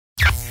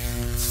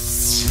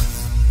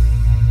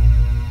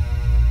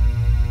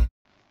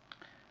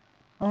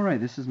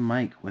Alright, this is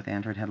Mike with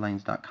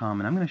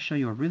AndroidHeadlines.com, and I'm going to show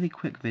you a really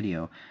quick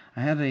video.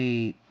 I have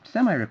a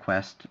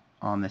semi-request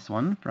on this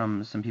one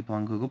from some people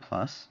on Google+,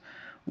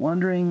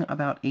 wondering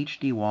about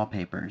HD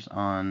wallpapers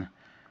on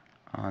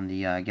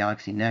the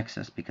Galaxy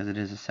Nexus because it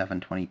is a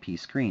 720p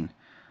screen.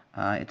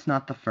 It's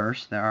not the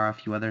first. There are a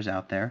few others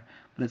out there,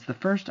 but it's the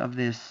first of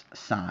this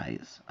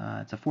size.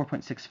 It's a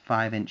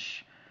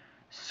 4.65-inch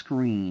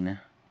screen,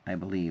 I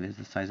believe, is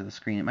the size of the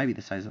screen. It might be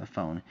the size of the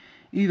phone.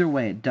 Either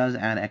way, it does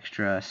add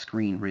extra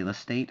screen real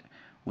estate,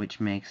 which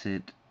makes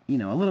it, a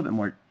little bit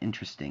more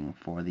interesting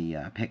for the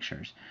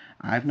pictures.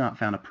 I've not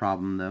found a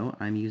problem, though.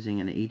 I'm using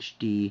an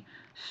HD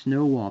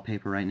snow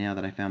wallpaper right now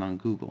that I found on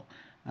Google.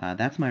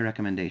 That's my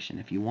recommendation.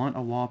 If you want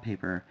a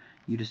wallpaper,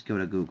 you just go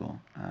to Google.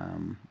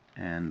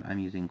 And I'm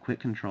using quick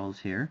controls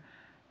here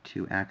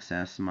to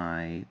access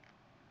my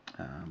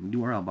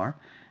URL bar.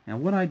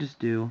 And what I just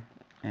do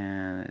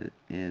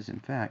is, in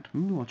fact,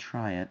 maybe we'll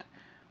try it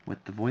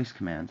with the voice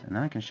commands, and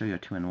then I can show you a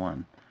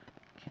 2-in-1.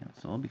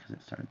 Cancel because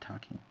it started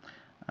talking.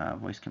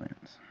 Voice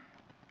commands.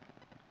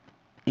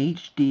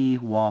 HD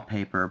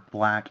wallpaper,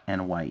 black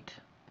and white.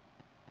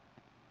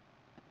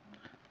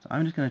 So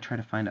I'm just going to try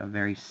to find a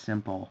very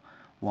simple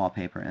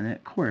wallpaper, and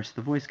of course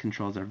the voice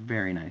controls are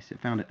very nice. It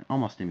found it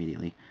almost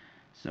immediately.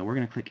 So we're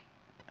going to click,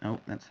 oh,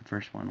 that's the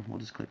first one. We'll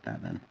just click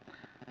that then.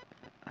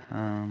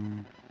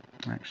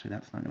 Actually,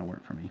 that's not going to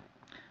work for me,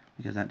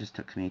 because that just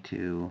took me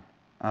to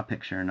a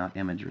picture, not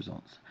image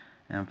results.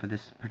 And for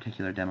this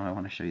particular demo, I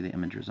want to show you the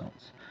image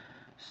results.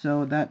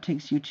 So that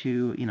takes you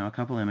to, a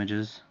couple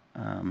images.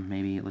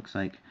 Maybe it looks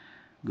like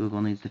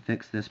Google needs to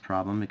fix this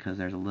problem because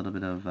there's a little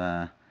bit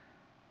of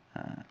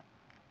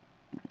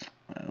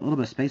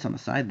space on the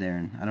side there,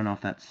 and I don't know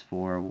if that's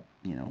for,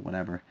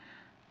 whatever.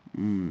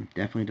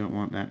 Definitely don't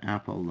want that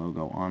Apple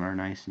logo on our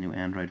nice new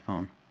Android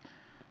phone.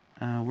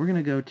 We're going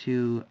to go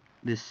to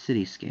this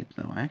cityscape,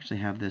 though. I actually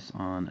have this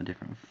on a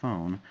different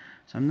phone,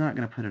 so I'm not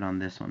going to put it on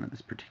this one at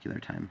this particular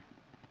time.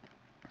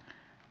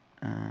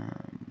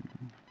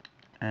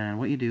 And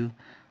what you do,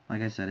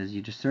 like I said, is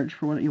you just search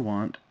for what you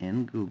want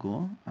in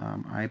Google.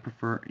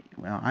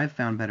 I've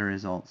found better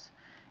results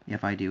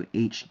if I do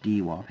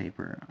HD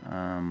wallpaper.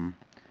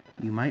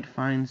 You might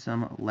find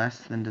some less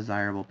than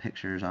desirable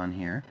pictures on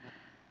here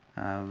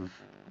of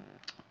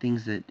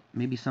things that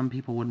maybe some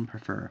people wouldn't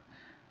prefer.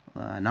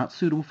 Not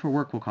suitable for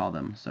work, we'll call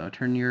them. So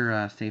turn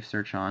your safe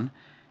search on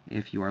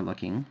if you are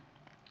looking,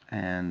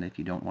 and if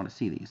you don't want to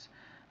see these.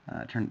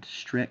 Turn it to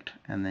strict,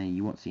 and then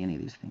you won't see any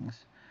of these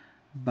things.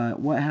 But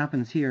what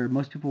happens here,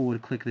 most people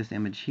would click this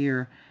image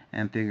here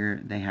and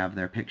figure they have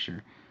their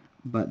picture.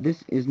 But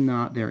this is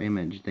not their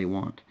image they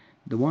want.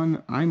 The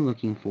one I'm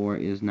looking for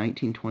is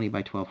 1920 by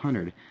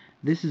 1200.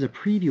 This is a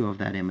preview of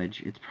that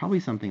image. It's probably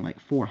something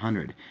like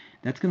 400.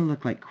 That's going to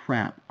look like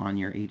crap on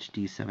your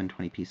HD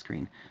 720p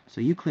screen.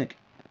 So you click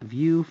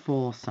View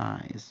Full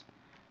Size,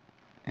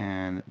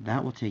 and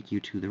that will take you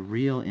to the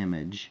real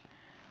image.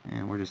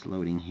 And we're just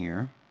loading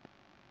here.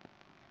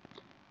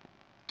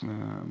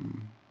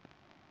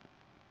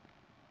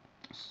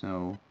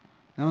 So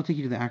that'll take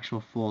you to the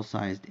actual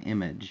full-sized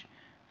image,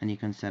 and you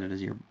can set it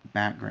as your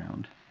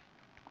background.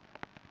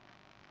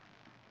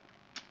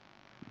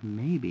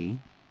 Maybe.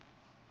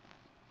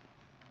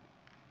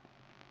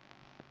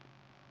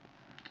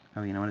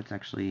 Oh, you know what? It's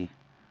actually,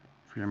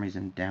 for some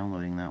reason,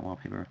 downloading that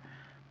wallpaper.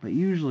 But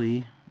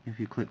usually, if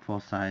you click full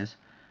size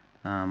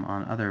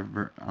on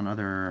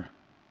other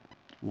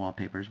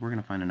wallpapers, we're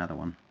going to find another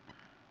one.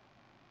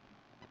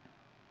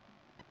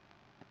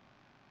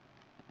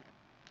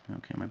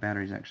 Okay, my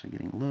battery's actually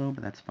getting low,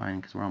 but that's fine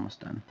because we're almost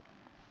done.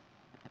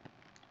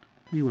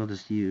 We will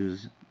just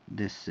use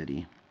this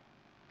city.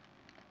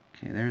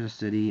 Okay, there's a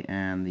city,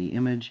 and the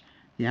image,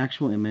 the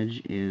actual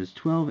image is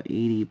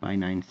 1280 by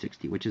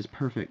 960, which is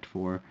perfect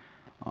for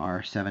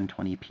our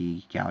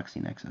 720p Galaxy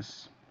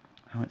Nexus.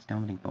 Oh, it's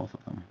downloading both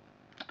of them.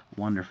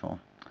 Wonderful.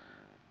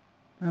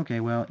 Okay,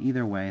 well,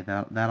 either way,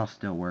 that'll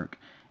still work.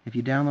 If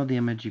you download the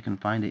image, you can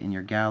find it in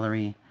your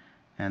gallery,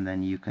 and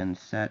then you can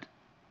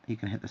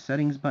hit the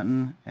settings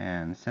button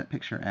and set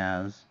picture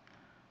as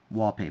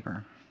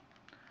wallpaper.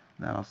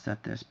 That'll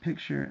set this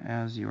picture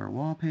as your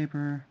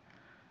wallpaper.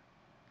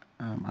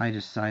 I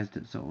just sized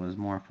it so it was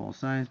more full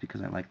size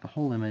because I like the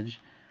whole image,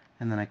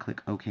 and then I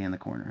click OK in the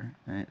corner,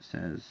 and it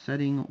says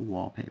Setting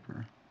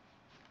Wallpaper.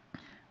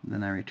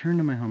 Then I return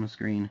to my home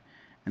screen,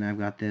 and I've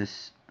got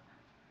this,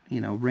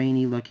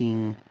 rainy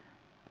looking,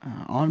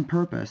 on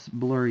purpose,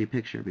 blurry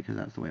picture because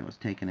that's the way it was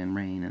taken in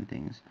rain and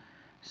things.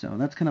 So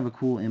that's kind of a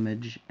cool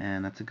image,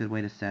 and that's a good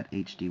way to set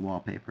HD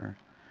wallpaper.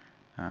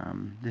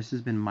 This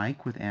has been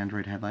Mike with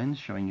Android Headlines,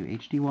 showing you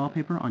HD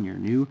wallpaper on your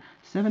new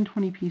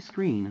 720p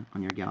screen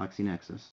on your Galaxy Nexus.